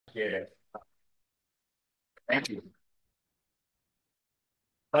Appreciate it. Thank you.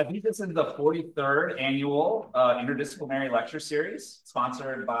 I think this is the 43rd annual interdisciplinary lecture series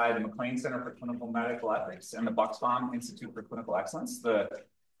sponsored by the MacLean Center for Clinical Medical Ethics and the Bucksbaum Institute for Clinical Excellence. The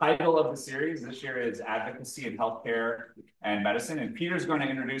title of the series this year is Advocacy in Healthcare and Medicine. And Peter's going to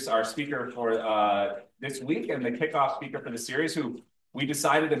introduce our speaker for this week and the kickoff speaker for the series, who we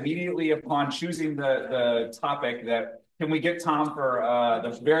decided immediately upon choosing the topic that can we get Tom for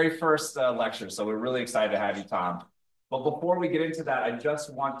the very first lecture. So we're really excited to have you, Tom. But before we get into that, I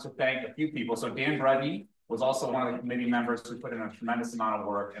just want to thank a few people. So Dan Bruddy was also one of the committee members who put in a tremendous amount of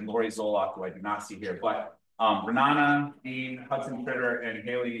work, and Lori Zoloff, who I do not see here. But Renana, Dean, Hudson Fritter, and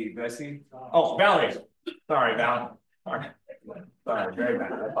Haley Vesey. Oh, Valerie. Sorry, Val. Sorry, very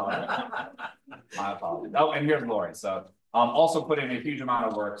bad. I apologize. My apologies. Oh, and here's Lori. So also put in a huge amount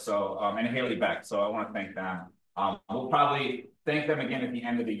of work. So and Haley Beck. So I want to thank them. We'll probably thank them again at the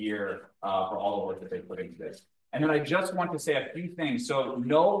end of the year for all the work that they put into this. And then I just want to say a few things. So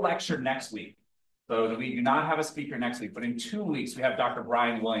no lecture next week. So we do not have a speaker next week, but in 2 weeks, we have Dr.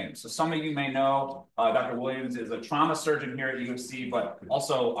 Brian Williams. So some of you may know Dr. Williams is a trauma surgeon here at UC, but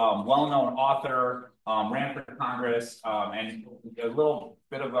also well-known author, ran for Congress, and a little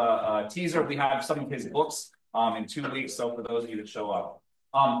bit of a teaser. We have some of his books in 2 weeks. So for those of you that show up.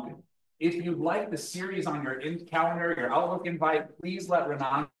 If you'd like the series on your calendar, your Outlook invite, please let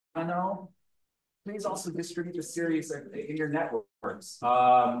Renana know. Please also distribute the series in your networks.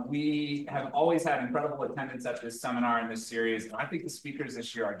 We have always had incredible attendance at this seminar and this series. And I think the speakers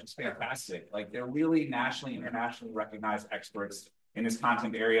this year are just fantastic. Like, they're really nationally, internationally recognized experts in this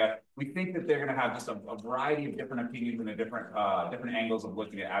content area. We think that they're going to have just a variety of different opinions and different angles of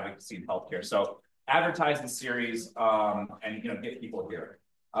looking at advocacy in healthcare. So advertise the series and get people here.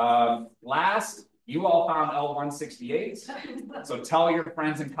 Last, you all found L168. So tell your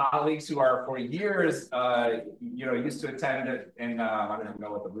friends and colleagues who are for years, used to attend it in, I don't even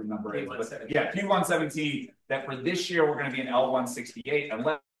know what the room number is, but yeah, Q117, that for this year, we're going to be in L168,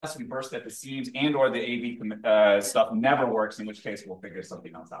 unless we burst at the seams and or the AV stuff never works, in which case we'll figure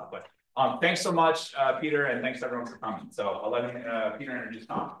something else out. But thanks so much, Peter, and thanks to everyone for coming. So I'll let Peter introduce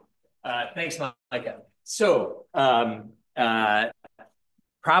Tom. Thanks, Micah. So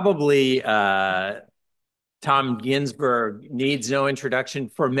probably Tom Ginsburg needs no introduction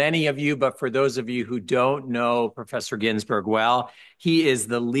for many of you, but for those of you who don't know Professor Ginsburg well, he is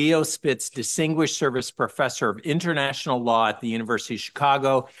the Leo Spitz Distinguished Service Professor of International Law at the University of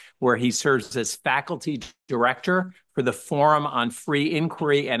Chicago, where he serves as faculty director for the Forum on Free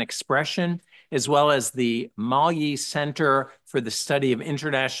Inquiry and Expression, as well as the Malyi Center for the Study of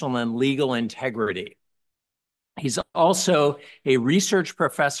International and Legal Integrity. He's also a research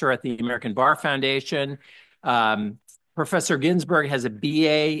professor at the American Bar Foundation. Professor Ginsburg has a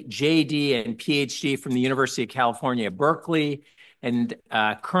BA, JD, and PhD from the University of California, Berkeley, and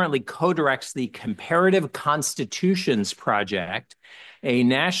currently co-directs the Comparative Constitutions Project, a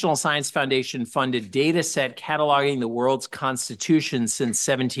National Science Foundation-funded data set cataloging the world's constitutions since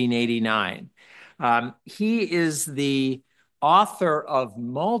 1789. He is the author of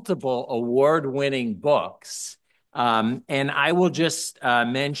multiple award-winning books. And I will just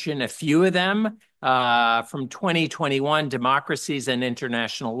mention a few of them. From 2021, Democracies and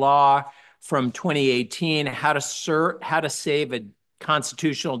International Law. From 2018, How to Save a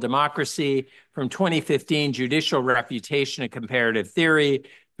Constitutional Democracy. From 2015, Judicial Reputation and Comparative Theory.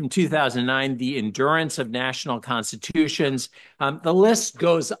 From 2009, The Endurance of National Constitutions. The list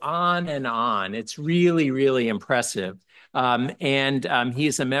goes on and on. It's really, really impressive.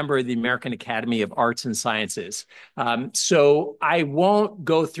 He's a member of the American Academy of Arts and Sciences. So I won't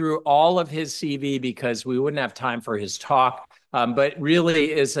go through all of his CV because we wouldn't have time for his talk, but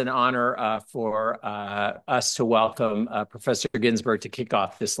really is an honor for us to welcome Professor Ginsburg to kick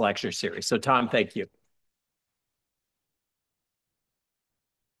off this lecture series. So Tom, thank you.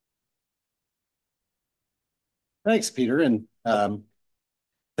 Thanks, Peter. And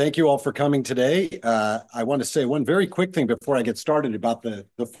thank you all for coming today. I want to say one very quick thing before I get started about the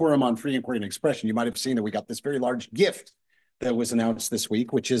Forum on Free Inquiry and Expression. You might have seen that we got this very large gift that was announced this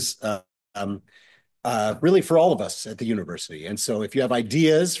week, which is really for all of us at the university. And so if you have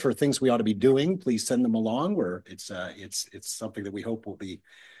ideas for things we ought to be doing, please send them along, where it's something that we hope will be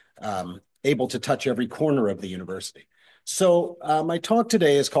able to touch every corner of the university. So my talk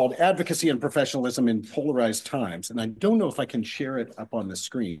today is called Advocacy and Professionalism in Polarized Times. And I don't know if I can share it up on the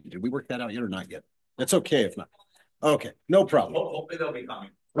screen. Did we work that out yet or not yet? That's okay if not. Okay, no problem. Hopefully they'll be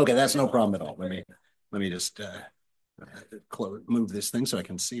coming. Okay, that's no problem at all. Let me just move this thing so I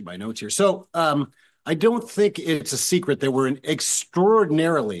can see my notes here. So I don't think it's a secret that we're in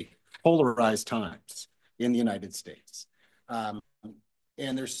extraordinarily polarized times in the United States. And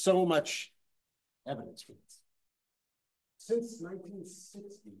there's so much evidence for this. Since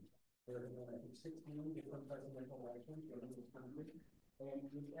 1960, there have been, I think, 16 different presidential elections in this country. And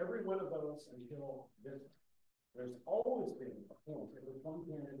in every one of those until this, there's always been a point that one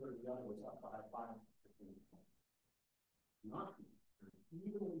candidate or the other was up by 5 points. Not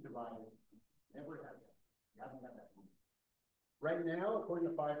evenly divided. Never had that. You haven't had that. Right now, according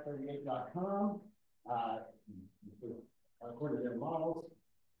to 538.com, according to their models,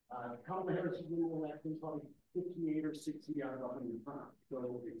 Kamala Harris is going to elect probably 58 or 60 out of 100 times.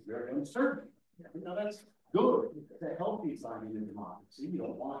 So it's very uncertain. Now that's good. It's a healthy sign in a democracy. You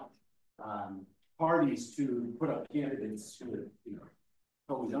don't want parties to put up candidates who are,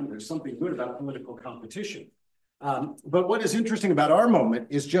 totally done. There's something good about political competition. But what is interesting about our moment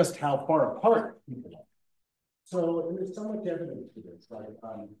is just how far apart people are. So there's so much evidence for this. Like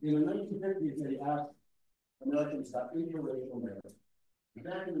in the 1950s, they asked Americans about interracial marriage.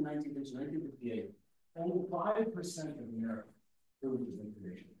 Back in the 1950s, 1958, only 5% of Americans approved of interracial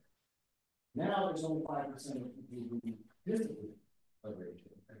marriage. Now there's only 5% of people who disagree of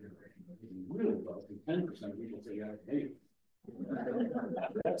interracial marriage. Really close to 10% of people say, yeah, hey.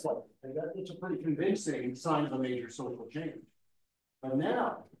 That's a pretty convincing sign of a major social change. But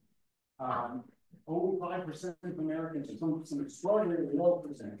now, only 5% of Americans, and some extraordinarily low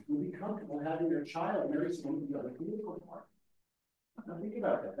percentage, will be comfortable having their child marry someone from the other political party. Now think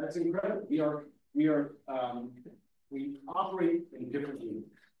about that. That's incredible. We operate in different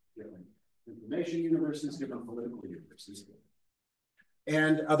universes, different information universes, different political universes.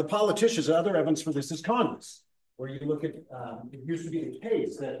 And the politicians, other evidence for this is Congress, where you look at, it used to be the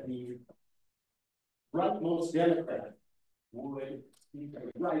case that the rightmost Democrat would be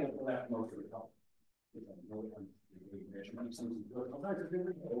the right of the leftmost Republican.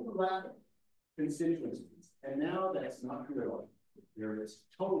 Overlap constituencies. And now that's not true at all. There is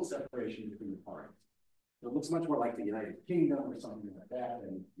total separation between the parties. So it looks much more like the United Kingdom or something like that,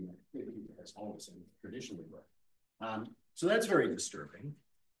 and that's always traditionally worked. So that's very disturbing.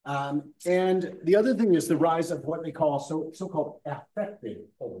 And the other thing is the rise of what they call so-called affective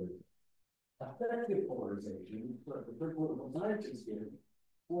polarization. Affective polarization, what the political scientists did,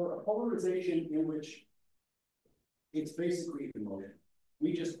 for a polarization in which it's basically emotion.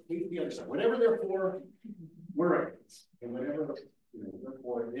 We just hate the other side. Whatever they're for, we're against. And whatever they're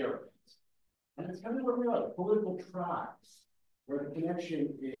for, they're against. And it's kind of what we are, political tribes, where the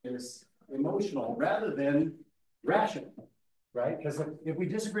connection is emotional rather than rational, right? Because if we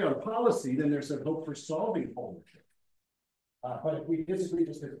disagree on policy, then there's a hope for solving polarization. But if we disagree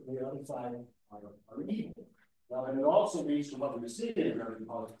just because the other side are evil, well, and it also leads to what we see in American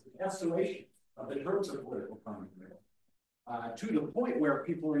politics, the escalation of the terms of political conflict, to the point where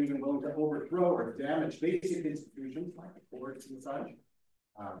people are even willing to overthrow or damage basic institutions like the courts and such,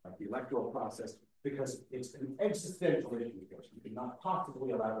 like the electoral process, because it's an existential issue. We cannot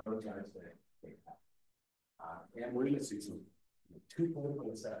possibly allow those guys to take that. And we're going to see some two political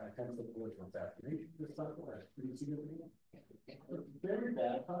attempts at political assassination this cycle. That's pretty significant. Very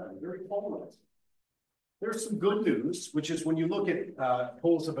bad time, very polarized. There's some good news, which is when you look at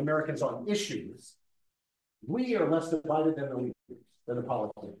polls of Americans on issues, we are less divided than the leaders, than the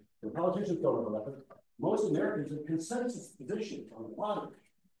politicians. The politicians don't overlap it. Most Americans have consensus positions on a lot of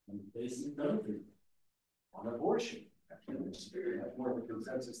issues, on basic gun treatment, on abortion. Actually, there's more of a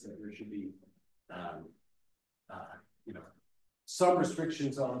consensus that there should be, some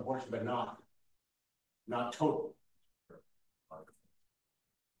restrictions on abortion, but not total.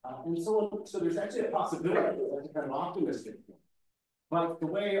 And so there's actually a possibility, that's kind of optimistic. But the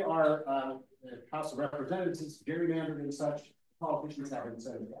way our House of Representatives is gerrymandered and such, politicians have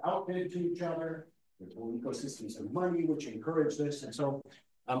incentive to outbid to each other. There's whole ecosystems of money which encourage this. And so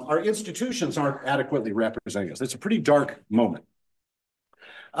our institutions aren't adequately representing us. It's a pretty dark moment.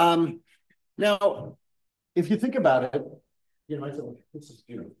 Now, if you think about it, I said, this is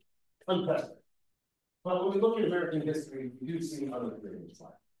unprecedented. But when we look at American history, we do see other periods like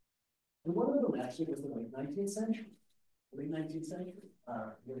that. And one of them actually was the late 19th century. Late 19th century,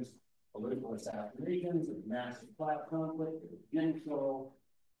 there's political assassinations, there's massive class conflict, there's Ginsburg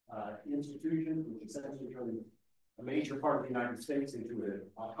institutions, which essentially turned a major part of the United States into an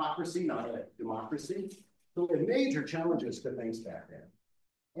autocracy, not a democracy. So there were major challenges to things back then.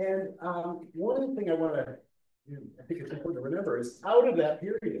 And one thing I want to, I think it's important to remember is out of that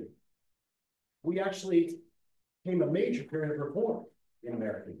period, we actually came a major period of reform in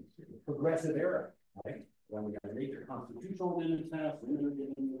American history, progressive era, right? When we got a major constitutional amendment passed, women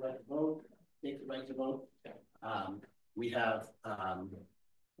getting the right to vote, take the right to vote. We have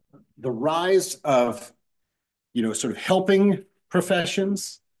the rise of, sort of helping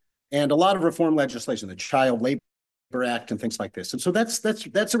professions and a lot of reform legislation, the Child Labor Act and things like this. And so that's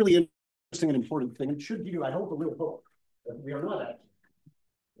a really interesting and important thing. And should give you, I hope, a real hope that we are not actually.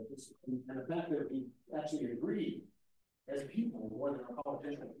 And the fact that we actually agree as people more than our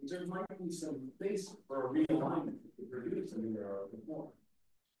politicians, there might be some basis for a realignment to produce an era of reform.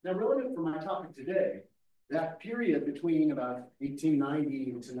 Now, relevant for my topic today, that period between about 1890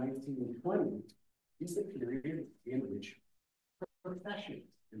 to 1920 is the period in which professions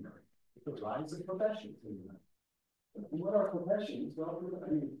emerge. The rise of professions emerge. And what are professions? Well,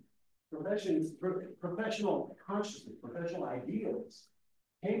 I mean, professions, professional consciousness, professional ideals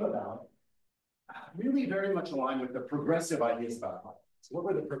came about really very much aligned with the progressive ideas about politics. What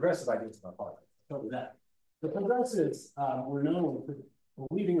were the progressive ideas about politics? I'll tell you that. The progressives were known for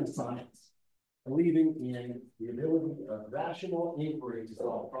believing in science, believing in the ability of rational inquiry to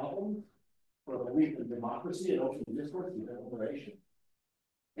solve problems, for a belief in democracy and open discourse and deliberation.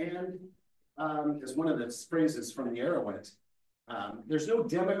 And as one of the phrases from the era went, there's no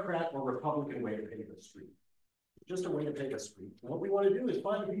Democrat or Republican way to pave a street. It's just a way to pave a street. And what we want to do is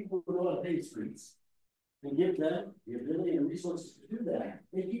find people who know how to pave streets and give them the ability and resources to do that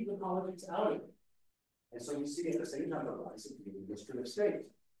and keep the politics out of it. And so you see at the same time a rise of the administrative state,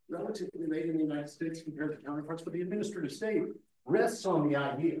 relatively late in the United States compared to counterparts, but the administrative state rests on the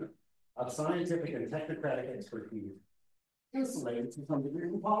idea of scientific and technocratic expertise insulated to some degree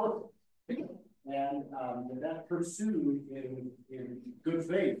from politics. And that pursued in good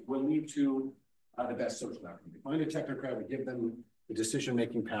faith will lead to the best social outcome. We find a technocrat, we give them the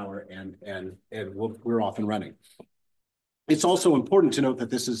decision-making power, and we're off and running. It's also important to note that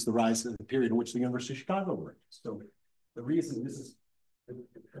this is the rise of the period in which the University of Chicago worked. So the reason this is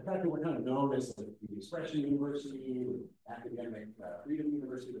the fact that we're kind of known as the Expression University, academic freedom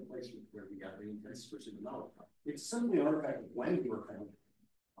university, the place where we got the intense pursuit of knowledge. It's simply an artifact of when we were founded.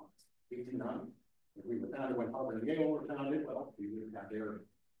 1890. If we were founded when Harvard and Yale were founded, well, we would have their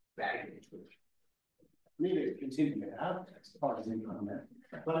baggage, which maybe continue to have as far as income.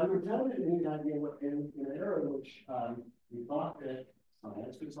 But we were founded in the idea in an era in which we thought that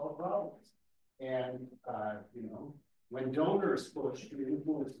science could solve problems. And, when donors pushed to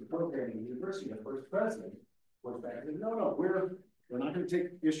influence the program in the university, the first president was back and said, no, we're not going to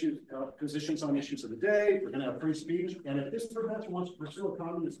take positions on issues of the day. We're going to have free speech. And if this professor wants to pursue a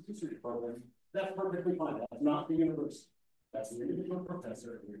communist research program, that's perfectly fine. That's not the university. That's an individual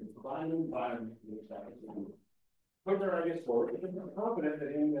professor. We can provide an environment in which that is done. Put their ideas forward, and I'm confident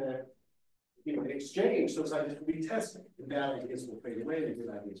that in exchange, those ideas will be tested. The bad ideas will fade away, and the good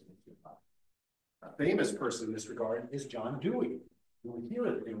ideas will survive. A famous person in this regard is John Dewey, who was here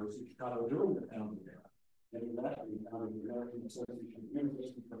at the University of Chicago during the founding era. And he left the founding the American Association of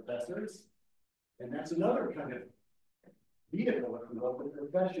University Professors. And that's another kind of vehicle of the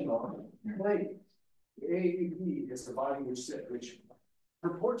professional play. The AAPP is the body which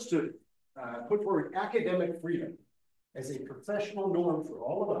purports to put forward academic freedom as a professional norm for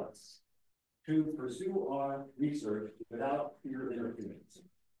all of us to pursue our research without fear of interference.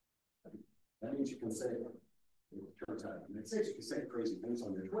 That means you can say, it turns out, in the States, you can say crazy things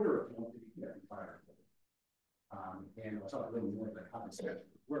on your Twitter account if you get fired. And I'll talk a little more about how this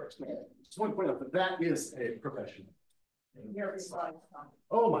works. But I just want to point out that that is a profession.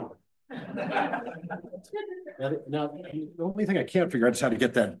 Oh my God. Now, the only thing I can't figure out is how to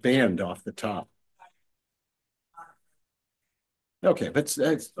get that band off the top. Okay, but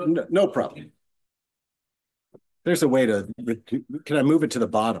no problem. There's a way to, can I move it to the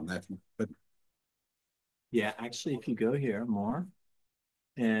bottom? But yeah, actually, if you go here more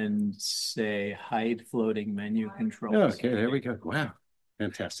and say hide floating menu controls. Okay, there we go. Wow,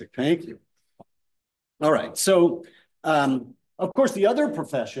 fantastic. Thank you. All right, so of course, the other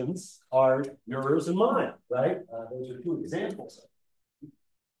professions are yours and mine, right? Those are two examples.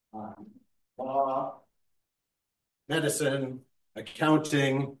 Law, medicine,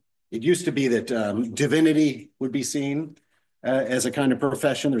 accounting. It used to be that divinity would be seen as a kind of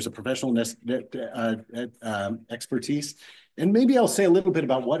profession. There's a professional expertise. And maybe I'll say a little bit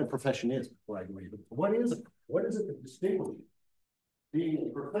about what a profession is before I go into it. What is it that distinguishes being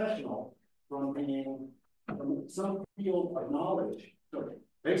a professional from being from some field of knowledge? So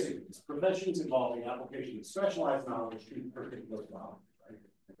basically, it's professions involving application of specialized knowledge to particular knowledge, right?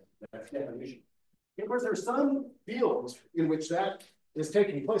 That's definition. Of course, there are some fields in which that is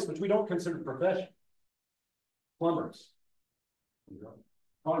taking place, which we don't consider profession. Plumbers,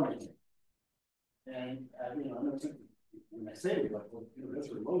 car making, and I'm when I say like, well, those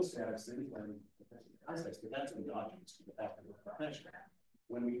are low status things, but that's endogenous to the fact that we're a profession.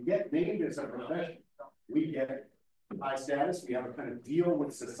 When we get named as a profession, we get high status. We have a kind of deal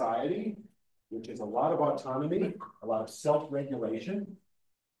with society, which is a lot of autonomy, a lot of self-regulation.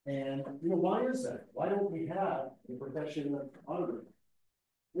 And why is that? Why don't we have the profession of auditor?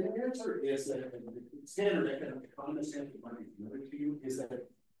 The answer is that the standard economist answer might be familiar to you, is that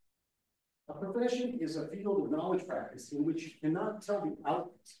a profession is a field of knowledge practice in which you cannot tell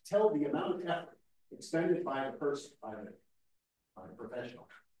the amount of effort expended by the person, by the professional,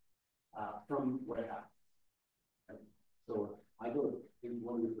 from what happened. So I go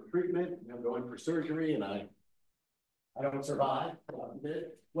for treatment, go in for surgery, and I don't survive.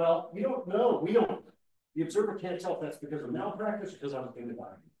 Well, you don't know. We don't. The observer can't tell if that's because of malpractice or because I was being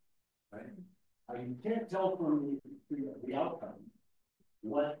divided, right? You can't tell from the outcome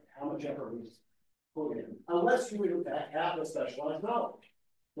how much effort was put in, unless you in fact have a specialized knowledge.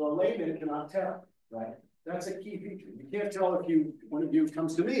 So a layman cannot tell, right? That's a key feature. You can't tell if one of you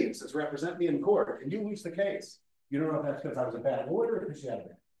comes to me and says, represent me in court, and you lose the case. You don't know if that's because I was a bad lawyer or because you had a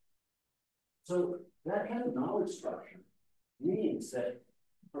bad. So that kind of knowledge structure means that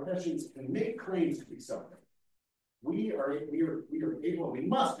professions can make claims to be something. We are able, we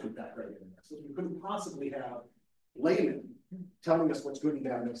must in fact regulate this. We couldn't possibly have laymen telling us what's good and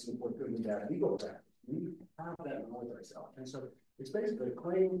bad medicine, what's good and bad legal practice. We have that knowledge ourselves. And so it's basically a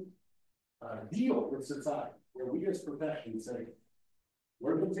claim deal with society where we as professions say,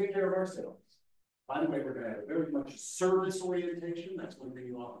 we're going to take care of ourselves. By the way, we're going to have very much service orientation. That's one thing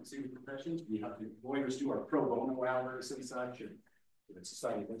you often see with professions. We have to, lawyers do our pro bono hours and such. And the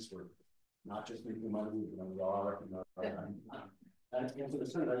society thinks we're not just making money, we are. And so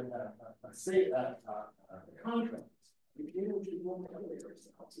there's kind of a contract in which we won't regulate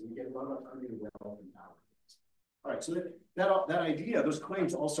ourselves. And we get a lot of autonomy and wealth and power. All right, so that idea, those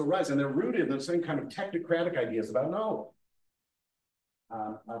claims also rise, and they're rooted in the same kind of technocratic ideas about knowledge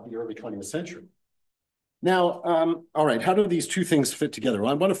of the early 20th century. Now, all right, how do these two things fit together?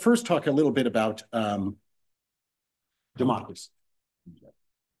 Well, I want to first talk a little bit about democracy.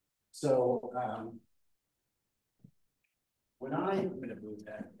 So when I'm going to move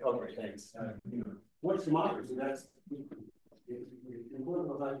that, okay, thanks. What's democracy? That's in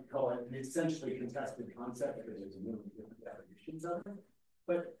political, I call it an essentially contested concept because there's a million different definitions of it.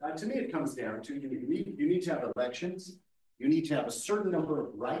 But to me, it comes down to you need to have elections. You need to have a certain number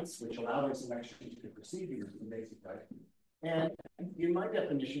of rights which allow those elections to proceed. These are the basic rights. And in my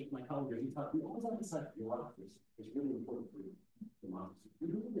definition, my colleague, he talked, we always emphasize bureaucracy is really important for democracy. We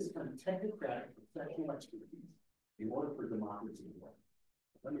need this kind of technocratic professional expertise in order for democracy to work.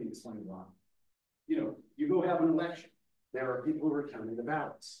 Let me explain why. You go have an election. There are people who are counting the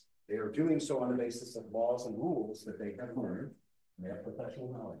ballots. They are doing so on the basis of laws and rules that they have learned. They have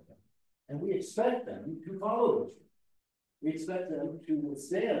professional knowledge. And we expect them to follow those rules. We expect them to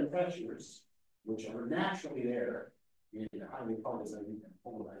withstand pressures, which are naturally there in a highly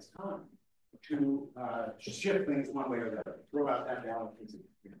polarized time, to shift things one way or the other, throw out that ballot and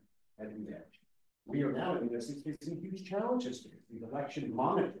do that. We are now facing huge challenges here. The election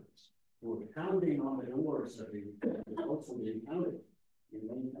monitors who are pounding on the doors of the votes will be counted in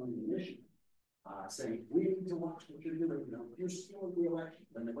many county commission, saying, we need to watch what you're doing. You're stealing the election.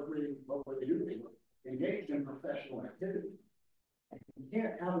 And what were they doing? Engaged in professional activity. You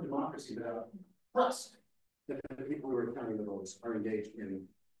can't have a democracy without trust that the people who are counting the votes are engaged in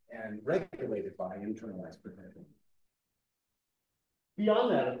and regulated by internalized profession.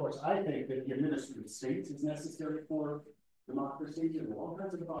 Beyond that, of course, I think that the administrative states is necessary for democracy. There are all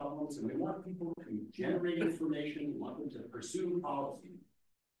kinds of problems, and we want people to generate information, we want them to pursue policy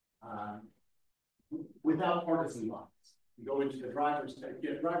without partisan lines. You go into the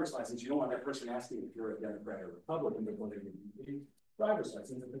get a driver's license, you don't want that person asking if you're a Democrat or Republican before they give you the driver's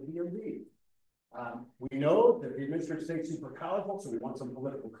license at the DMV. We know that the administrative state is super powerful, so we want some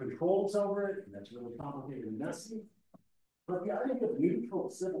political controls over it, and that's really complicated and messy. But the idea of neutral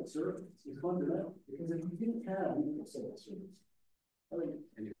civil servants is fundamental, because if you didn't have neutral civil servants,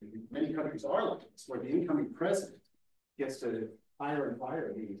 and many countries are like this, where the incoming president gets to hire and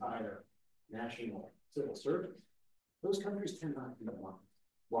fire the entire national civil service, those countries cannot be one.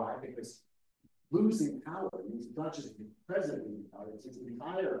 Why? Because losing power means not just the president losing power, it's the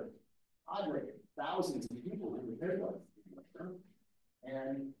entire cadre, thousands of people in the payroll,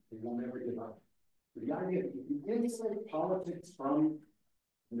 and they will never give up. The idea that you insulate politics from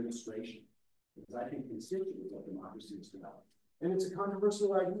administration is, I think, constitutive of democracy is developed. And it's a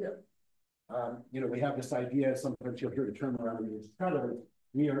controversial idea. We have this idea, sometimes you'll hear the term around the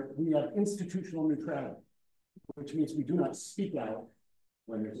we have institutional neutrality. which means we do not speak out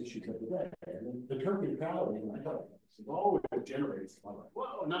when there's issues of the day. And the term neutrality, and I thought it always generates, I'm like,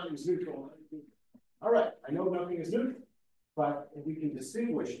 whoa, nothing's neutral. All right, I know nothing is neutral, but if we can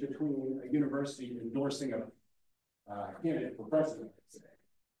distinguish between a university endorsing a candidate for president, let's say,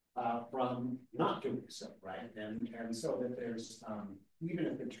 from not doing so, right? And so that there's, even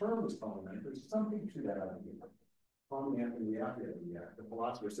if the term is problematic, there's something to that idea. Anthony, the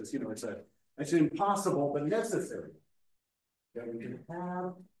philosopher, says, it's impossible but necessary that we can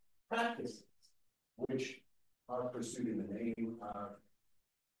have practices which are pursued in the name of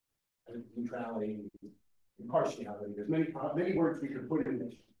neutrality, impartiality. There's many words we could put in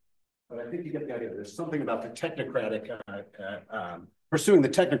this, but I think you get the idea. There's something about the technocratic, pursuing the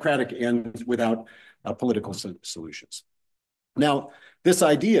technocratic ends without political solutions. Now, this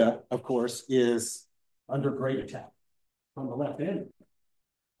idea, of course, is under great attack from the left end.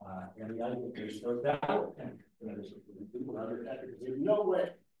 And the idea is that people are under attack because there's no way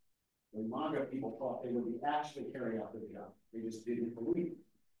the MAGA people thought they would be actually carrying out their job. They just didn't believe it.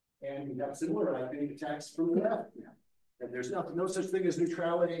 And we have similar, I think, attacks from the left. Yeah. And there's no such thing as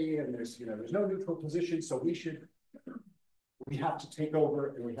neutrality, and there's no neutral position. So we have to take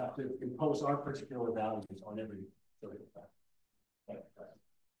over, and we have to impose our particular values on every sort of fact.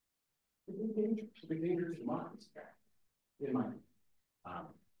 It's a big danger to democracy, in my opinion.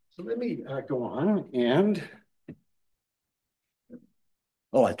 So let me go on and.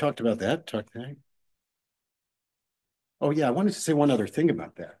 Oh, I talked about that. Oh, yeah, I wanted to say one other thing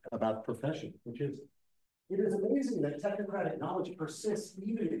about that, about profession, which is, it is amazing that technocratic knowledge persists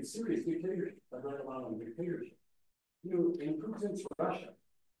even in serious dictatorship, but not allowing dictatorship. In Putin's Russia,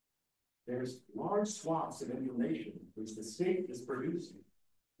 there's large swaths of information which the state is producing,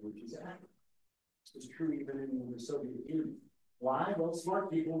 which is accurate. This was true even in the Soviet Union. Why? Well, smart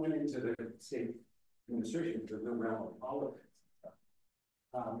people went into the state administration to the realm of politics.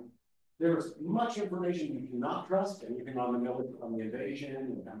 There was much information you cannot trust, anything on the invasion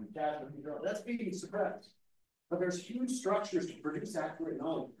and on the casualty control, that's being suppressed. But there's huge structures to produce accurate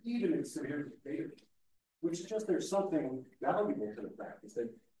knowledge, even in severe dictatorship, which suggests there's something valuable to the practice,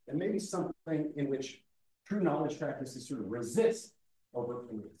 and maybe something in which true knowledge practices sort of resist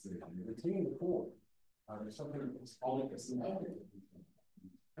overcoming decision and retain the core. There's something that's called a semantic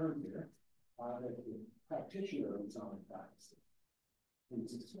term here, that the practitioner of knowledge practices.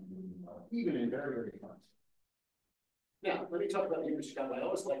 Even in very, very times. Now, let me talk about the University of Chicago. I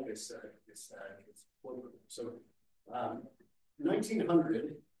always like this quote. So,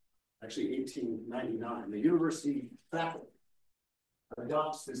 1900, actually 1899, the university faculty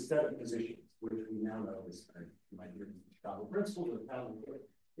adopts this set of positions, which we now know as Chicago principles or Chicago.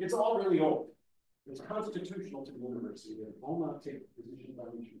 It's all really old. It's constitutional to the university that it will not take positions on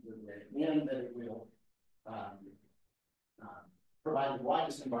issues of the day, and that it will provide the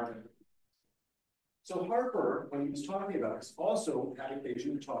widest environment. So Harper, when he was talking about this, also had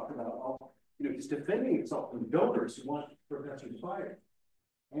occasion to talk about, he's defending himself from donors who want professors fired.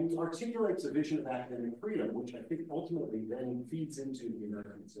 And he articulates a vision of academic freedom, which I think ultimately then feeds into the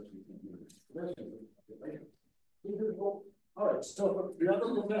American Association of Universities. All right, so if you have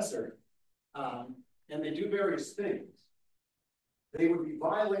a professor, and they do various things, they would be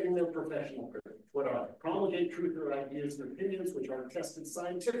violating their professional privilege. What are they? Promulgate truth or ideas and opinions which are tested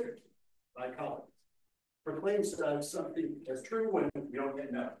scientifically by colleagues. Proclaim something as true when we don't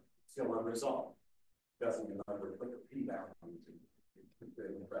get no, still unresolved. Doesn't get another put the P down to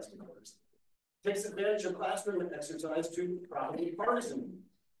the rest of others. Takes advantage of classroom exercise to probably partisan.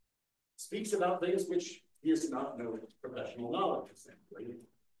 Speaks about things which he does not know professional knowledge, essentially.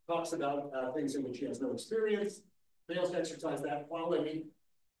 Talks about things in which he has no experience, fails to exercise that quality,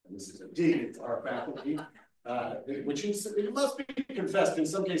 and this is indeed our faculty, which is, it must be confessed in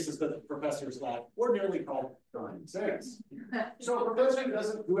some cases that the professors lack ordinarily called common sense. So a professor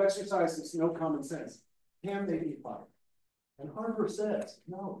who exercises no common sense, can they be fired? And Harper says,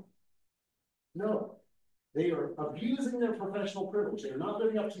 no, they are abusing their professional privilege. They're not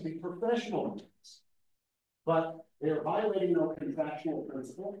living up to the professional rules, but they are violating no contractual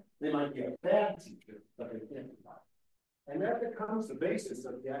principle. They might be a bad teacher, but they can't be fired. And that becomes the basis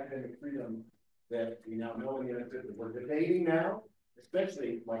of the academic freedom that we now know in the United States that we're debating now,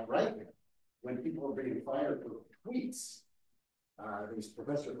 especially like right now, when people are being fired for tweets. There's a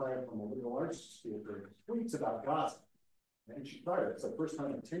professor fired from a liberal arts school for tweets about Gaza. And she's fired. It's the first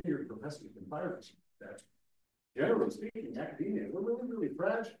time a tenured professor has been fired for that. Generally speaking, academia, we're really, really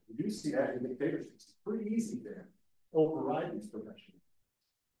fragile. We do see that in dictatorships. It's pretty easy to override these professionals.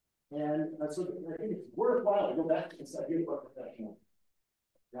 And so I think it's worthwhile to go back to this idea of what professional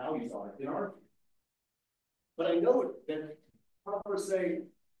values are in our field. But I know that Harvard say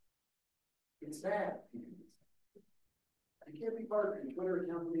it's bad. You can't be part of the Twitter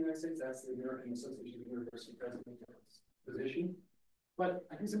account in the United States. That's the American Association of University Presidents position. But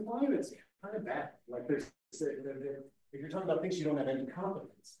he's implying it's kind of bad. Like if you're talking about things you don't have any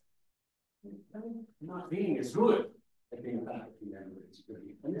competence, not being as good at being a faculty member is good.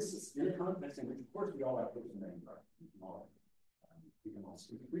 And this is in a context in which, of course, we all have different names. We can all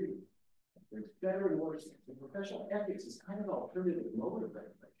speak freely. There's better and worse things. And professional ethics is kind of an alternative mode of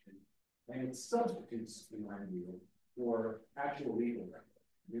regulation, and it substitutes, in my view, for actual legal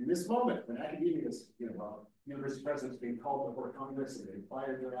regulation. In this moment, when academia is, university presidents being called before Congress and being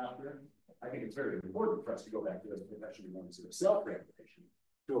fired thereafter, I think it's very important for us to go back to those professional norms of self-regulation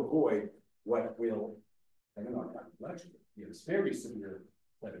to avoid what will, I don't know, election, this very severe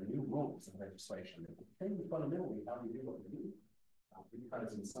set of new rules and legislation that will change fundamentally how we do what we do.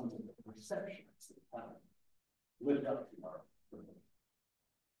 Because in some of the perceptions that have lived up to our privilege.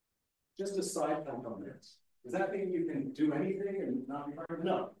 Just a side note on this. Does that mean you can do anything and not be fired?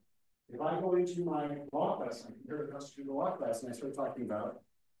 No. If I go into my law class, I compare the constitutional law class, and I start talking about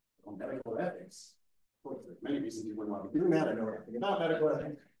medical ethics. Of course, there's many reasons you wouldn't want to be doing that. I know nothing about medical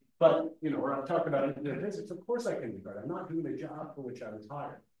ethics. But, we're not talking about physics. Of course I can be fired. I'm not doing the job for which I was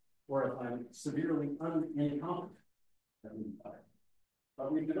hired. Or if I'm severely incompetent, I'm fired.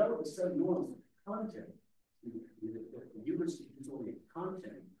 But we've developed a set of norms of content. The university is only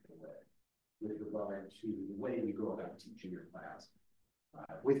content with regard to the way we go about teaching your class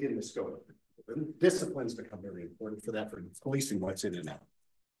within the scope. And disciplines become very important for that, for policing what's in and out.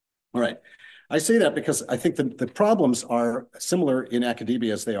 All right. I say that because I think the problems are similar in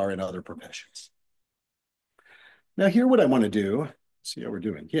academia as they are in other professions. Now, here what I want to do, see how we're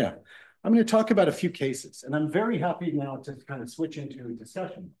doing. Yeah. I'm going to talk about a few cases, and I'm very happy now to kind of switch into a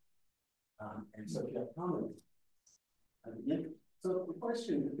discussion. And so if you have comments. So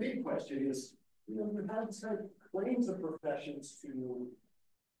the big question is, we've had some claims of professions to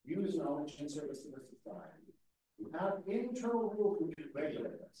use knowledge in service to the society. We have internal rules which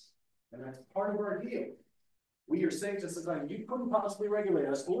regulate us, and that's part of our deal. We are saying to society, you couldn't possibly regulate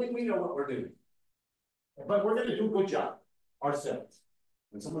us, only we know what we're doing. But we're going to do a good job ourselves.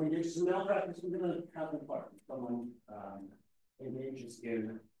 When someone engages in malpractice, we're going to have them fired. Someone engages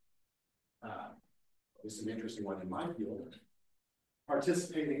in, there's an interesting one in my field,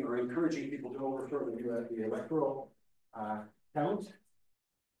 participating or encouraging people to overthrow the electoral count,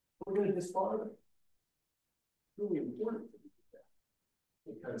 we're going to disbar them. It's really important to do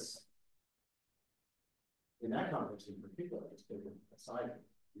that. Because in that context in particular, it's been aside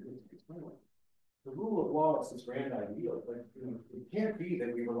from the rule of law is this grand ideal, but it can't be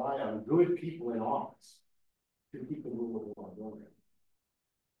that we rely on good people in office to keep the rule of law going.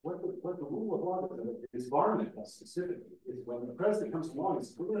 What the rule of law is, disbarment specifically, is when the president comes along and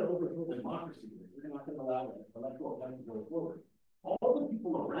says, we're going to overthrow democracy, we're not going to allow the electoral count to go forward. All the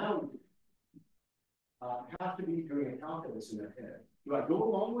people around have to be doing a calculus in their head. Do I go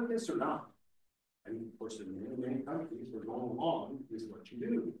along with this or not? And of course, in many countries, we're going along is what you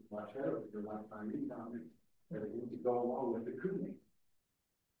do. Much better with your lifetime income and everything to go along with the coup.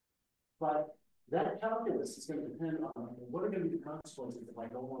 But that calculus is going to depend on what are going to be the consequences if I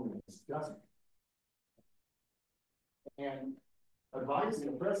go along and this doesn't. And advising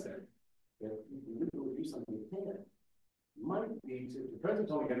the president that if you really do something you can, might be to the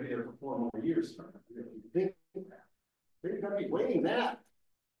president's only going to be there for 4 more years. If you think that, they're going to be weighing that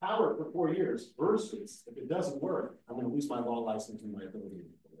power for 4 years versus if it doesn't work, I'm going to lose my law license and my ability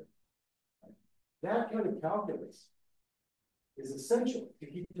to live. That kind of calculus is essential to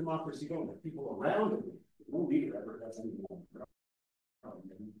keep democracy going. The people around it, no leader ever has any more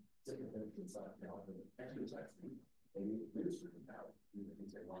exercise they administer the power, the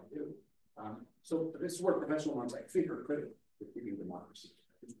things they want to do. So this is where professional norms, I think, are critical for keeping democracy.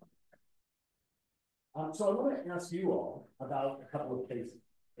 So I want to ask you all about a couple of cases.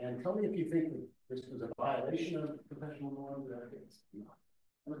 And tell me if you think that this was a violation of professional norms or ethics.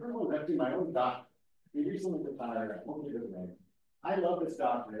 And the first one was actually my own doctor. He recently retired. I won't give his name. I love this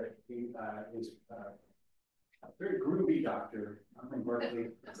doctor. He is a very groovy doctor. I'm from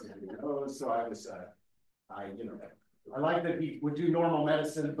Berkeley, so I was, I like that he would do normal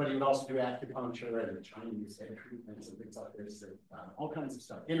medicine, but he would also do acupuncture and Chinese head treatments and things like this, and all kinds of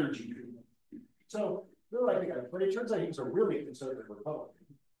stuff, energy treatment. So really like the guy, but it turns out he was a really conservative Republican.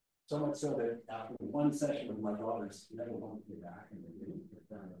 So much so that after one session with my daughters, never wanted to get back and they didn't get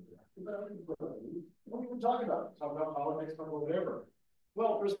down what were we talking about? Talk about politics or whatever.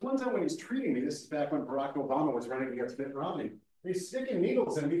 Well, there was one time when he's treating me, this is back when Barack Obama was running against Mitt Romney. He's sticking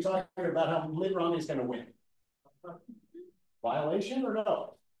needles in me talking about how Mitt Romney's going to win. Violation or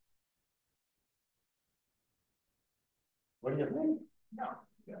no? What do you think? No.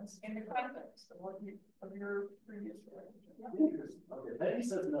 Yes. In the context of your previous relationship. Okay, Betty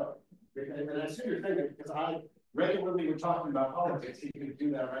says no. And I assume you're thinking, because I regularly were talking about politics, he could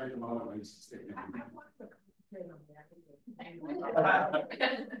do that right at the moment when he's sticking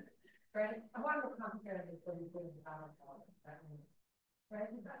Right? I want to compare this when you're doing politics. Right?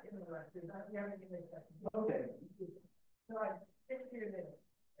 He's not interested. You haven't given a okay. So I think you're there.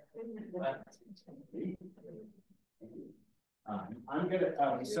 I'm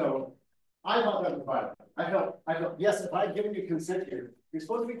gonna so I thought that was violent. I felt yes, if I'd given you consent here, you're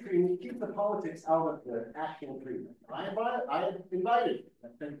supposed to be treating, keep the politics out of the actual treatment. I invited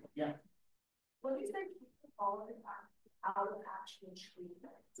you. Yeah. When you say keep the politics out of actual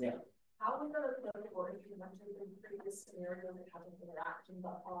treatment, yeah. How is that applicable if you mentioned in previous scenarios that have interactions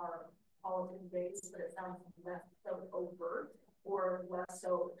that are politics based, but it sounds less so overt or less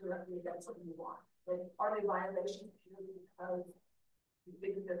so directly against what you want? Like, are they violations purely because the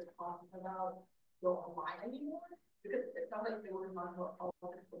things they're talking about don't align anymore? Because it sounds like they were talking about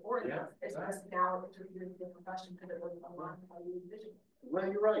politics before. Yeah, it's just now interfering with the profession because it doesn't align with how you envision it. Well,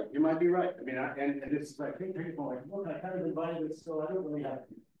 you're right. You might be right. I mean, and it's like, hey, people are like, look, I kind of invited this, so I don't really have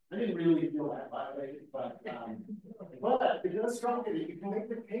to. I didn't really feel that violated, but it does strike me that you can make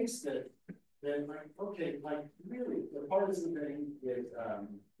the case that like, okay, like really, the partisan thing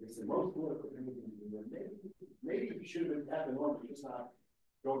is the most political thing we can do. Maybe you should have had the norm, but just not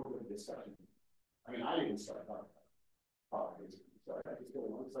go for the discussion. I mean, I didn't start talking about politics, so I just go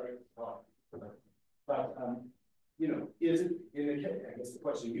one side talk. But you know, is it in the case? I guess the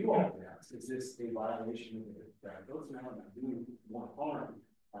question you often ask is this a violation of the those now not doing more harm?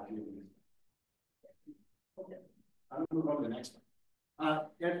 Okay, I'm going to move on to the next one.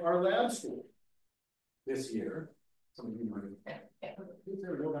 At our lab school this year, some of you might have,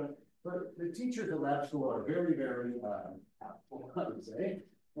 but the teachers at lab school are very, very helpful, I would say,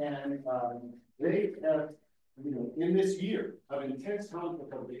 and they have, you know, in this year of intense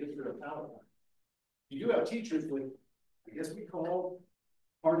conflict over the history of Palestine, you do have teachers with, I guess we call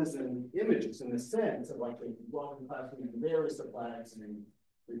partisan images in the sense of like they walk in the classroom and there's the flags and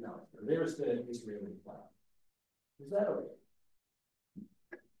there's the Israeli flag. Is that okay?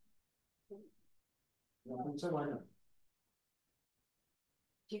 No, so why not?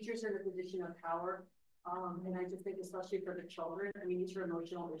 Teachers are in a position of power, and I just think, especially for the children, I mean, these are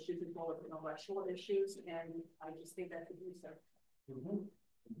emotional issues as well as intellectual issues, and I just think that's abusive. Do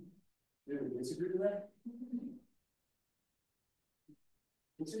you disagree with that?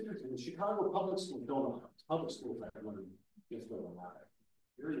 It's interesting. The Chicago public schools don't allow it. Public schools, I wonder, just don't allow it.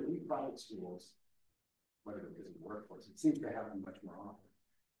 Very elite private schools, whether because of the workforce, it seems to happen much more often.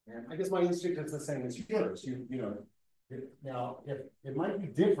 And I guess my instinct is the same as yours. You know, now if it might be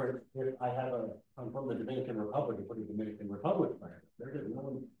different if I'm from the Dominican Republic and put a Dominican Republic flag. No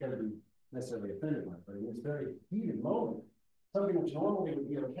one's going to be necessarily offended by it, but in this very heated moment, something which normally would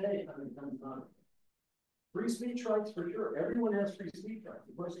be okay, I mean, comes on. Free speech rights for sure. Everyone has free speech rights.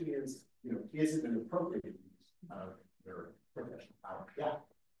 The question is, you know, is it an appropriate use of their professional power? Yeah.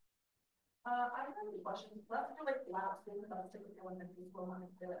 I have a question. Let's do like lab school, let's take elementary school,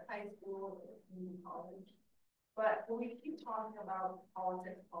 high school, or community college. But when we keep talking about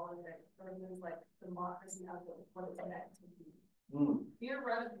politics, versus like democracy as what it's meant to be.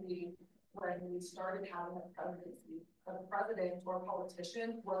 Theoretically, when we started having a presidency, a president or a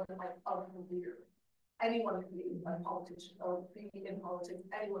politician wasn't like a leader. Anyone could be a politician or be in politics,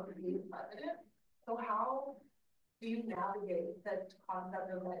 anyone could be a president. So how do you navigate that concept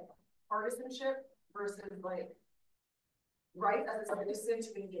of like partisanship versus like right as a citizen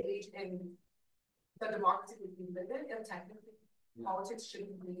to engage in the democracy we live in, and technically politics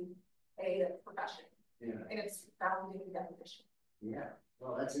shouldn't be a profession in its founding definition. Yeah,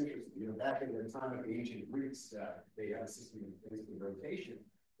 well, that's interesting. You know, back in the time of the ancient Greeks, they had a system of basically rotation.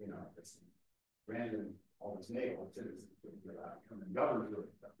 You know, it's random, always male citizens becoming governors.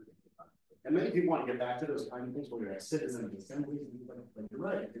 And many people want to get back to those kind of things where you have citizen assemblies, but you're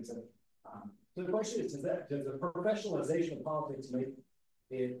right. It's a so the question is does the professionalization of politics make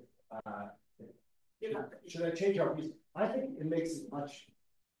it should I change our views? I think it makes it much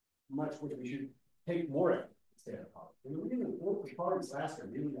which we should take more effort to stay out of politics. And the reason the parties last a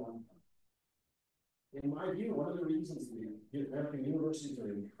really long time. In my view, one of the reasons the American universities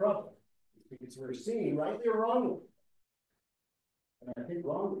are in trouble is because we're seen, rightly or wrongly, and I think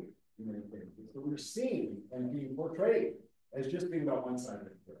wrongly in many things, but we're seen and being portrayed as just being about one side of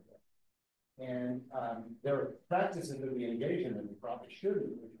the political. And there are practices that we engage in that we probably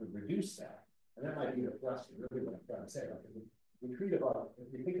shouldn't, which would reduce that. And that might be the thrust of really what I'm trying to say. Like if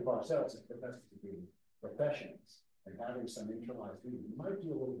we think of ourselves as professors to be professionals and having some internalized duty, we might do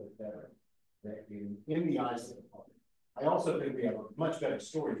a little bit better than in the eyes of the public. I also think we have a much better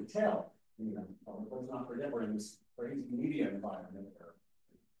story to tell. You know, let's not forget we're in this crazy media environment where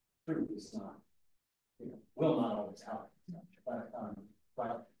truth is not, you know, will not always happen.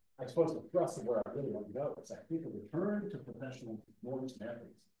 But I suppose the thrust of where I really want to go is I think a return to professional norms and ethics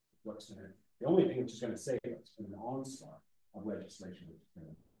is what's going to, the only thing which is going to save us from an onslaught of legislation, which is going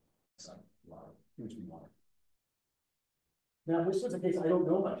to mess up a lot of things we want. Now, this was a case I don't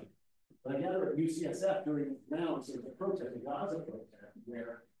know much, but I gather at UCSF during rounds of the protest, the Gaza protest,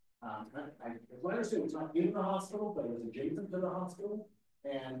 where as I understand, it was not in the hospital, but it was adjacent to the hospital,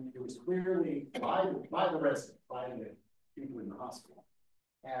 and it was clearly by the residents, by the people in the hospital,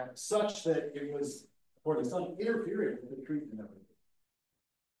 and such that it was, according to some, interfering with the treatment of it.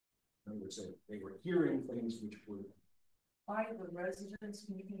 In other words, they were hearing things which were by the residents.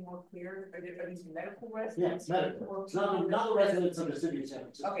 Can you be more clear? Are these medical residents? Yes, medical. It's not the residents of the city of San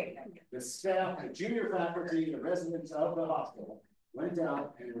Francisco. Okay. The staff, the junior faculty, the residents of the hospital went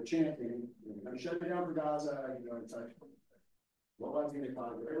out and were chanting, "We're going to shut it down for Gaza," you know, and such.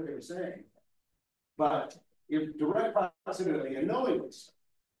 Whatever they were saying. But if direct proximity and knowingly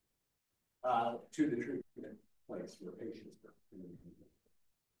to the treatment place where patients were.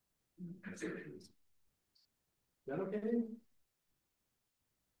 Is that okay?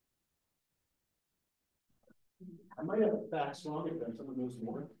 I might have the facts wrong if someone knows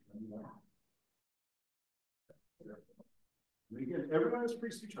more. Again, everyone has free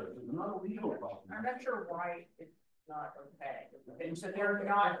speech rights. It's not a legal problem. I'm not sure why it's not okay. So they're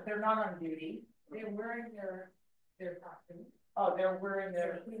not on duty. They're wearing their costumes. Oh, they're wearing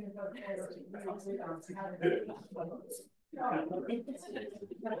their.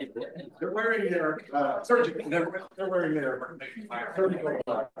 They're wearing their surgical. They're wearing their surgical.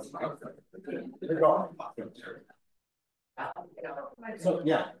 They're gone. So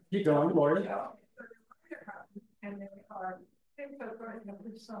yeah, keep going, Lori. And they are things are going to be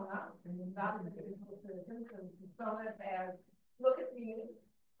persona, and not in the persona as look at me.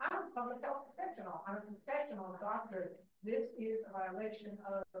 I'm a public health professional. I'm a professional doctor. This is a violation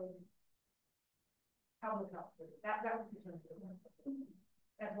of public health. That was the term.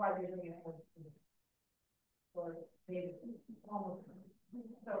 That's why they're doing it for they almost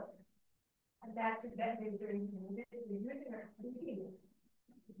so. And that's they're using their speaking.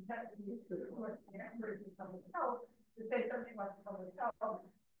 That's the experts in public health to say something like public health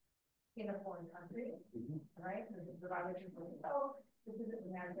in a foreign country, right? This is a violation of public health. This isn't the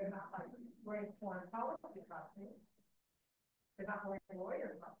matter. They're not like wearing foreign policy costumes. They're not wearing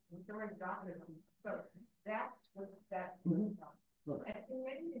lawyer costumes. They're wearing doctor costumes. So that's what that is. And in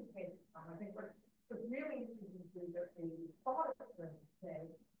many of these cases, I think what's really interesting is that the thought of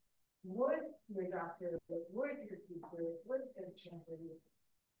say, would your doctor, would your teacher, would your champion,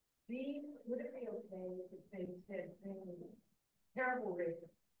 would it be okay if they said terrible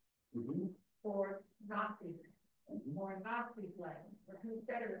racism or Nazi or Nazi flag or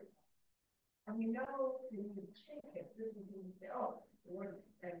Confederate? And we know in the exchange case, this is when you say, oh, the word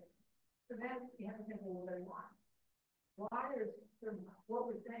is so then you have to think, well, what do you want? Why is what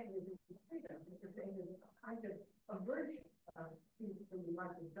we're saying is freedom? We're saying is a kind of aversion of things that we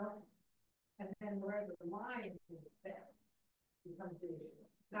like to don't. And then wherever the line is set becomes the issue.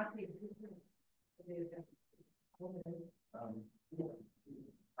 Not the existence of the agenda.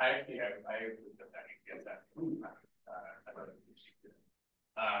 I agree with that. Yes, that.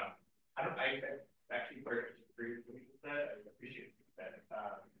 I actually very agree with what you said. I appreciate that.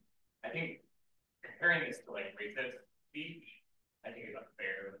 I think comparing this to like racist speech, I think is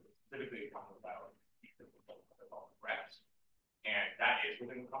unfair. Specifically talking about reps, and that is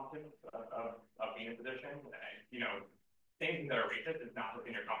within the competence of being a physician. And you know, things that are racist is not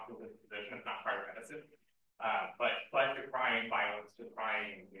within your competence as a physician. It's not part of medicine. But decrying violence,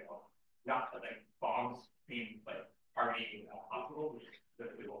 decrying, you know, not like bombs being like targeting hospitals, which is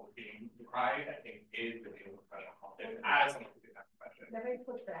specifically what was being decried, I think is within the professional competence as someone who did that profession. Let me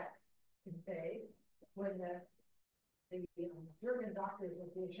push back and say when the German Doctors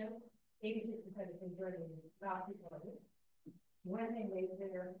Association, 86% of the German Nazi Party, when they made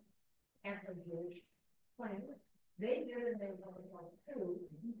their anti-Jewish claims, they did it in 1922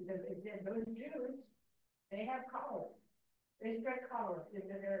 because they said those Jews, they have cholera. They spread cholera.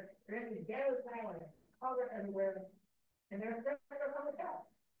 They're in the ghetto island, cholera everywhere, and they're threat for public health.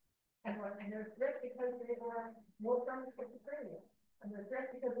 And they're threat because they are more from schizophrenia, and they're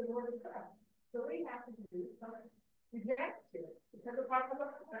threat because of the word of trust. So we have to do something. rejected because of our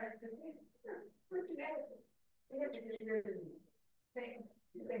we're genetic. We have to get rid of things,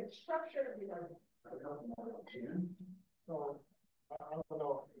 structure, you know. So I don't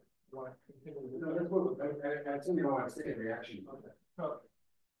know if you want to continue. No, that's what that's something I want to say in reaction. Okay. So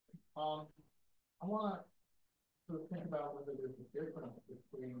I want to think about whether there's a difference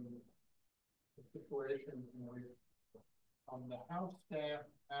between the situation in which the House staff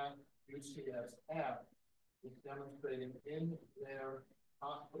at UCSF is demonstrating in their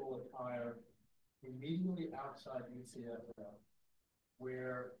hospital attire immediately outside UCSF,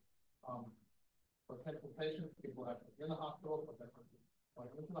 where potential patients, people have in the hospital, potential going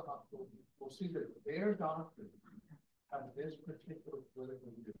into the hospital, will see that their doctors have this particular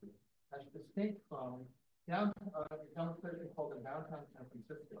political view, as distinct from a demonstration called in downtown San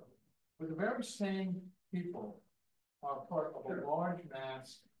Francisco, where the very same people are part of a large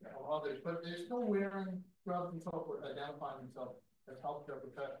mass of others, but they're still wearing scrubs and so forth, identifying themselves as healthcare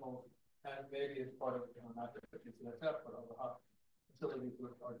professionals, and maybe as part of, not just the UCSF, but other facilities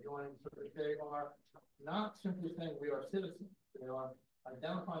which are joining, so that they are not simply saying we are citizens. They are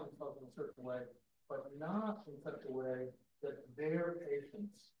identifying themselves in a certain way, but not in such a way that their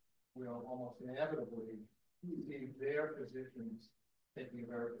patients will almost inevitably see their physicians taking a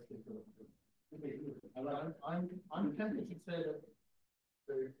very particular view. I'm tempted to say that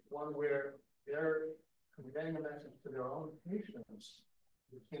the one where they're conveying a message to their own patients,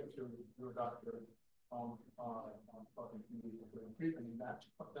 akin to your doctor talking to you for treatment, that's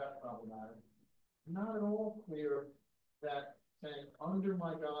problematic. Not at all clear that saying under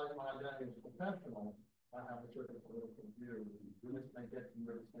my guise, my identity as a professional, I have a certain political view. This may get to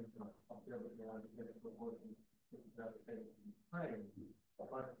your distinction up there, but I get it for working with that frame.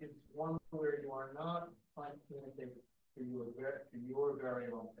 But it's one where you are not trying to communicate to your very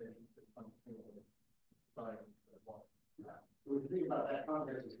own patients. When you think about that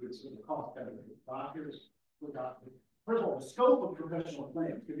context, it's the cost benefit. Doctors, first of all, the scope of professional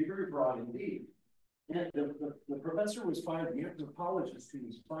claims can be very broad indeed. And the professor was fired, the anthropologist who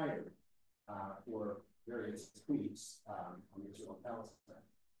was fired for various tweets on the issue of Palestine,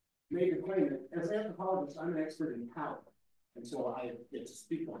 made the claim that as an anthropologist, I'm an expert in power. And so I get to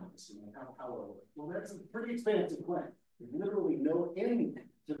speak on this and how power works. Well, that's a pretty expansive claim. There's literally no end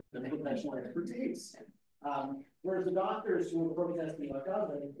to the professional expertise. Whereas the doctors who were protesting like us,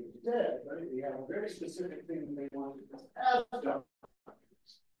 I think they did, right? They have a very specific thing they want to just as doctors.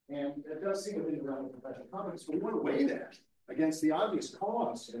 And it does seem within the realm of professional competence. So we want to weigh that against the obvious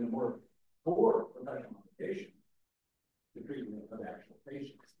costs and the more poor professional application, the treatment of actual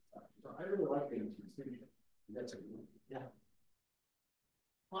patients. So I really like the distinction. That's a good one. Yeah.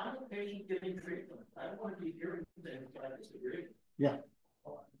 I'm a patient getting treatment. I don't want to be hearing things that I disagree. Yeah.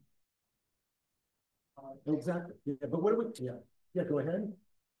 Exactly. Yeah, but what do we? Yeah. Go ahead.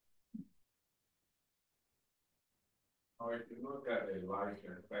 If you look at the life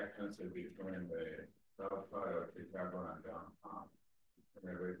expectancy between the south side of Chicago and downtown, and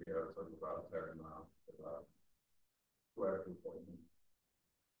every year it's about 7 miles, about 12 to 14.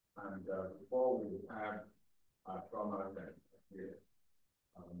 And before we had trauma center here,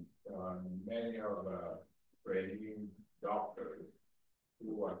 many of the trainee doctors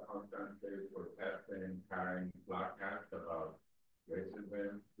who are constantly protesting, carrying placards about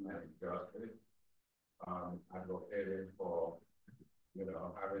racism and injustice, advocating for,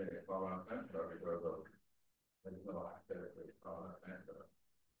 having a trauma center because of there's no access to a trauma center.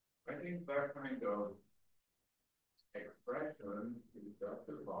 I think that kind of expression is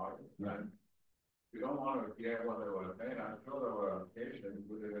justified, and you don't want to hear what they were saying. I'm sure there were patients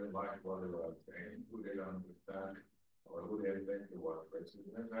who didn't like what they were saying, who didn't understand, or who didn't think it was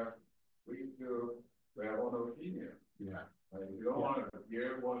racism. And they're free to their own opinion. Yeah. And you don't want to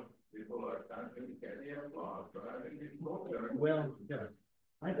hear what people are saying, you can't hear applause, but I think it's more. Well,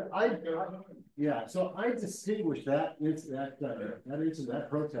 yeah. So I distinguish that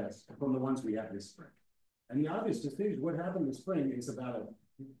protest from the ones we had this spring. And the obvious distinction, what happened this spring is about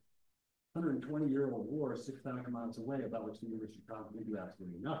a 120-year-old war 6,000 miles away, about which the University of Chicago didn't do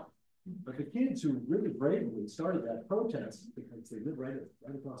absolutely nothing. But the kids who really bravely started that protest because they live right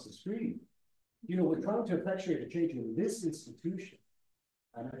across the street, we're trying to effectuate a change in this institution.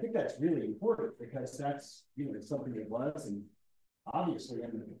 And I think that's really important because that's, it's something that was and obviously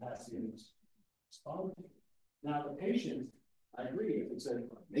in the capacity of responding. Now, the patients, I agree, if it's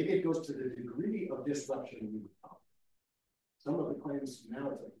maybe it goes to the degree of disruption. Some of the claims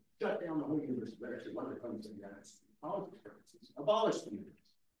now it's like shut down the whole university. Actually, one of the claims in the college experiences, abolish the university.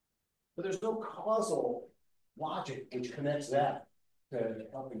 But there's no causal logic which connects that to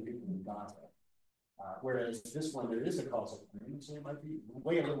helping people in Gaza. Whereas this one, there is a causal connection, so it might be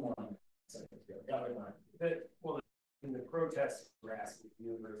way a little more. Well, in the protests, we're asking the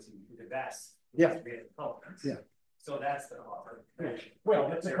university to divest. Yeah. Yeah. So that's the causal connection. Well,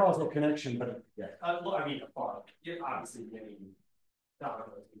 that's a causal connection, but yeah. Well, I mean, you're obviously getting.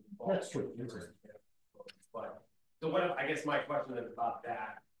 That's true. But so what? I guess my question is about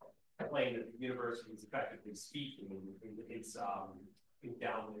that claim that the university is effectively speaking its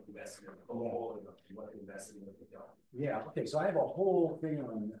endowment investment, what investment in the Yeah. Okay. So I have a whole thing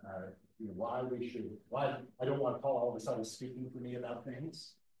on why I don't want Paul all of a sudden speaking for me about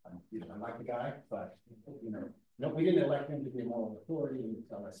things. I like the guy, but no, we didn't elect him to be a moral authority and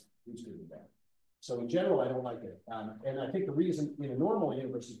tell us who's good and bad. So in general, I don't like it. And I think the reason in a normal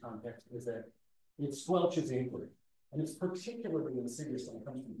university context is that it squelches inquiry. And it's particularly insidious when it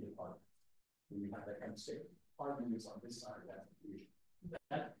comes to the department. When you have that kind of state arguments on this side of that confusion.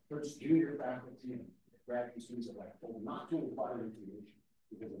 That hurts junior faculty and graduate students are like, well, not to acquire information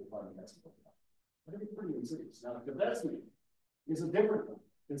because of the department that's about. I think it's pretty insidious. Now, the investment is a different one.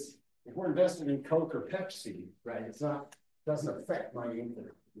 It's, if we're invested in Coke or Pepsi, right, it's not, doesn't affect my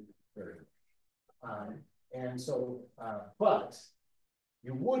inquiry very much. And so, but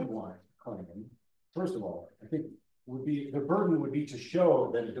you would want to claim, first of all, I think would be, the burden would be to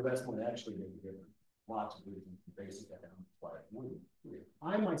show that a divestment actually made a difference. Lots of reasons to base it down.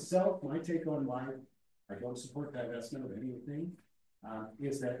 I myself, my take on why I don't support divestment of anything,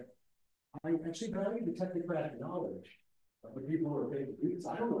 is that I actually value the technocratic knowledge of the people who are paid to do this.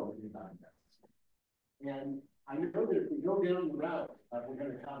 I don't know anything about investment. And I know that if we go down the route, we're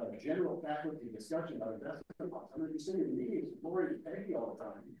going to have a general faculty discussion about investment laws. I'm going to be sitting in meetings with Lori and Peggy all the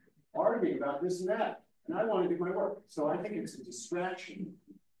time, arguing about this and that. And I want to do my work. So I think it's a distraction.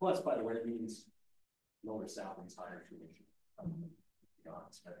 Plus, by the way, it means lower salaries, higher tuition.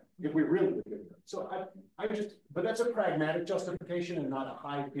 If we really do it. So I just, but that's a pragmatic justification and not a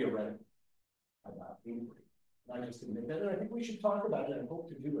high theoretical about inquiry. I just admit that, and I think we should talk about it and hope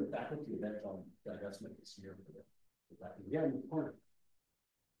to do a faculty event on divestment this year. Yeah, in the corner.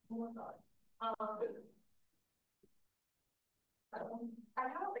 Oh my God. I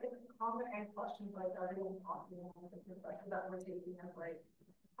have like a comment and questions like everyone talking about the perspective that we're taking as like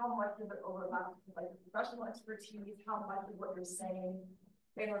how much of it overlaps with like professional expertise, how much of what you're saying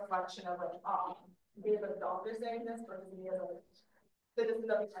in reflection of like being a doctor saying this versus being a citizen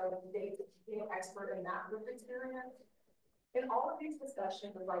of the United States being an expert in that lived experience. In all of these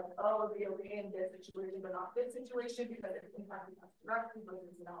discussions of like, oh, we are in this situation but not this situation because it's impacting us directly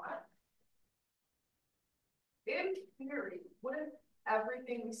versus not. In theory, wouldn't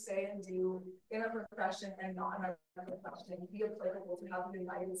everything we say and do in a profession and not in a profession be applicable to how the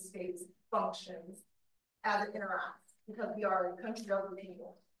United States functions as it interacts? Because we are a country of the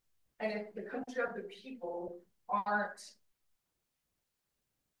people. And if the country of the people aren't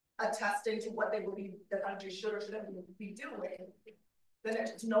attesting to what they believe the country should or shouldn't be doing, then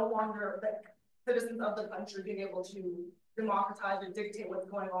it's no longer like citizens of the country being able to democratize or dictate what's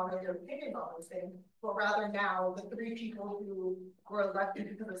going on in their opinion on those things, but rather now the three people who were elected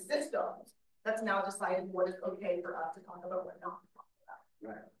because of systems that's now deciding what is okay for us to talk about, what not to talk about.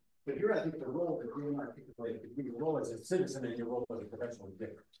 Right. But here I think the role that we articulate between your role as a citizen and your role as a professional is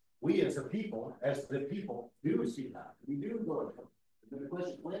different. We as the people do see that. We do go to the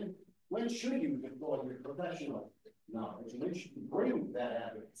question, when should you deploy your professional knowledge? When should you bring that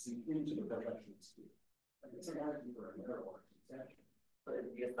advocacy into the professional sphere? It's an argument for a narrow conception. But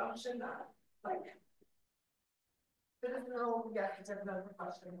it's the assumption that, like, citizen role, yes, it's a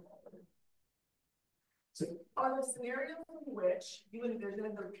professional. So, are there scenarios in which you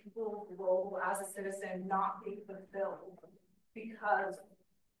envision the people's role as a citizen not being fulfilled because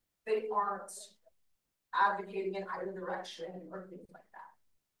they aren't advocating in either direction or things like that?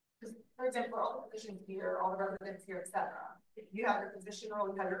 Because, for example, all the positions here, all the residents here, etc. If you have your position role,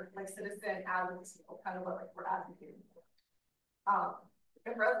 you have your like citizen advocacy, kind of what like we're advocating for.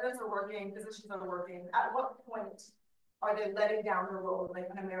 If residents are working, physicians are working, at what point are they letting down their role like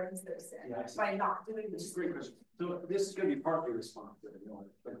an American citizen by not doing this? This is a great question. So this is going to be partly responsive to the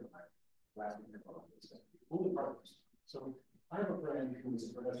last minute. Only part of this. So I have a friend who is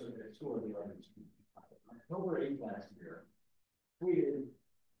a professor at school of the arts. October 8th last year, tweeted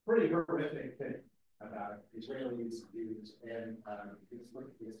pretty horrific thing about Israelis, Jews, and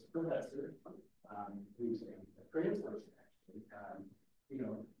his professor, who's a trans person actually,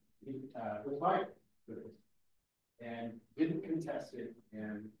 he was fired for this and didn't contest it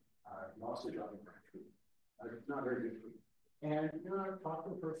and lost a job in country. It's not very good for you. And I talked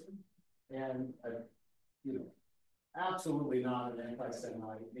to a person and absolutely not an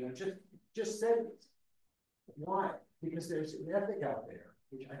anti-Semite. You know, just said this. Why? Because there's an ethic out there,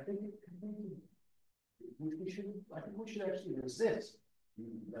 which I think I think we should actually resist.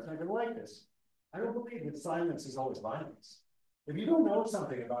 That's not going to like this. I don't believe that silence is always violence. If you don't know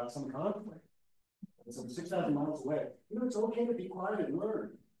something about some conflict, some 6,000 miles away, you know, it's okay to be quiet and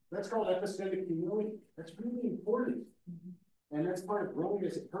learn. That's called epistemic humility. That's really important. And that's part of growing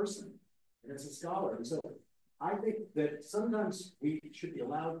as a person and as a scholar. And so I think that sometimes we should be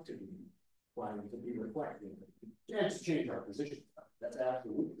allowed to be quiet, to be reflective, and to change our position. That's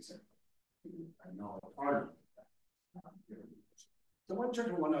absolutely simple. I know it's hard. So I want to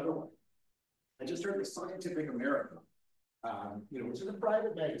turn to one other one. I just heard the Scientific American, you know, which is a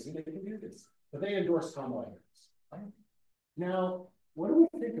private magazine. They can do this, but they endorse Tom Whitehouse. Now, what do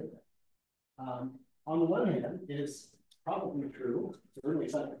we think of that? On the one hand, it is probably true, certainly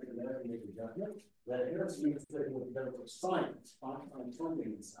Scientific American makes a judgment, that it does mean that with the science, on funding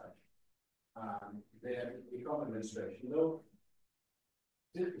and such, that the Trump administration, though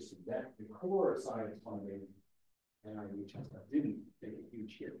it's interesting that the core science funding and NIH didn't take a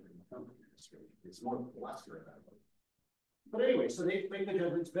huge hit in the Trump administration. It's more bluster about it. But anyway, so they make the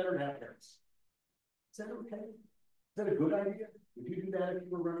judgment it's better to have parents. Is that okay? Is that a good idea? Would you do that if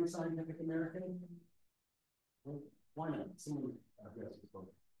you were running Scientific American? Well, why not? Someone address this one.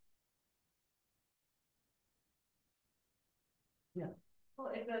 Yeah.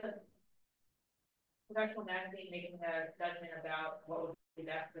 Well, if a professional magazine making a judgment about what would be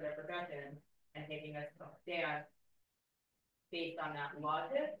best for their profession and taking a stand based on that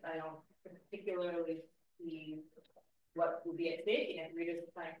logic, I don't particularly see what would be at stake. And if readers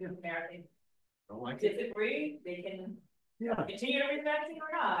of Scientific American disagree, they can continue to read the magazine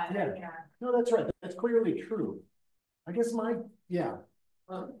or not. Yeah. Yeah. No, that's right. That's clearly true. I guess From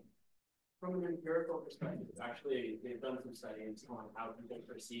an empirical perspective, actually, they've done some studies on how people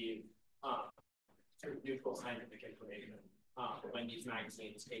perceive sort of neutral scientific information when these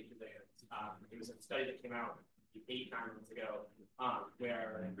magazines take to theirs. There was a study that came out 8-9 months ago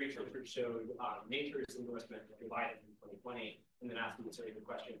where researchers showed Nature's endorsement of Biden in 2020 and then asked them a series of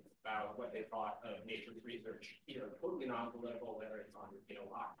questions about what they thought of Nature's research, either totally non-political, whether it's on,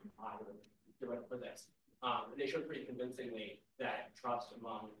 or for this. And they showed pretty convincingly that trust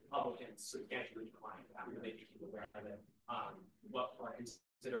among Republicans substantially declined after they became aware that what are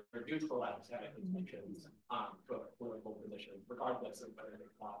considered neutral academic intentions for political positions, regardless of whether they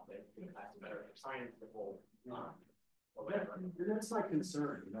thought that that's better for science, the whole, or whatever. And that's my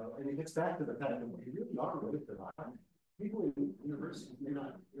concern, you know, and it gets back to the fact that we really are really divided. People in universities may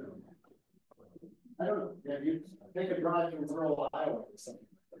not, you know, I don't know, yeah, you take a drive in rural Iowa or something.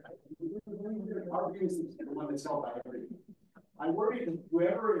 Our views is the one that's held by everything. I worry that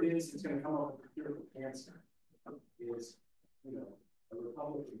whoever it is that's going to come up with a cure for cancer is, you know, a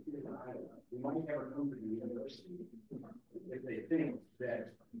Republican here in Iowa. We might never come to the university if they think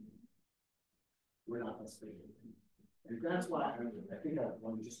that we're not listening. And that's why I think I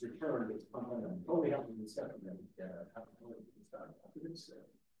want to just return to something that totally helped me discuss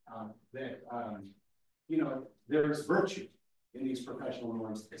that you know, there's virtue in these professional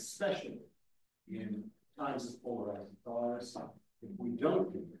norms, especially in times of polarized thoughts. If we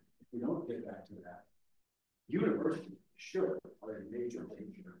don't get back to that, universities sure are a major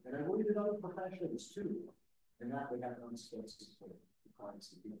danger. And I believe that other professions too, and that we have no spaces for clients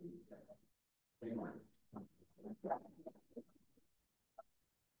to be anyway.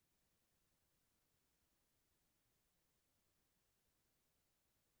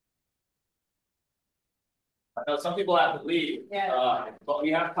 I know some people have to leave, Yeah. but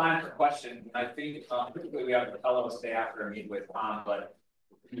we have time for questions. I think typically we have the fellows stay after and meet with Tom, but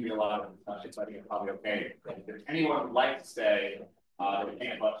it can be a lot of discussion, so I think it's probably okay. If anyone would like to stay, they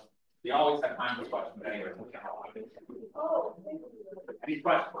can, but we always have time for questions anyway. Oh, any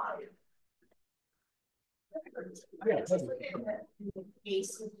questions? Yeah.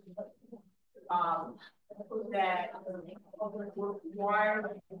 Case, that require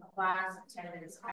class attendance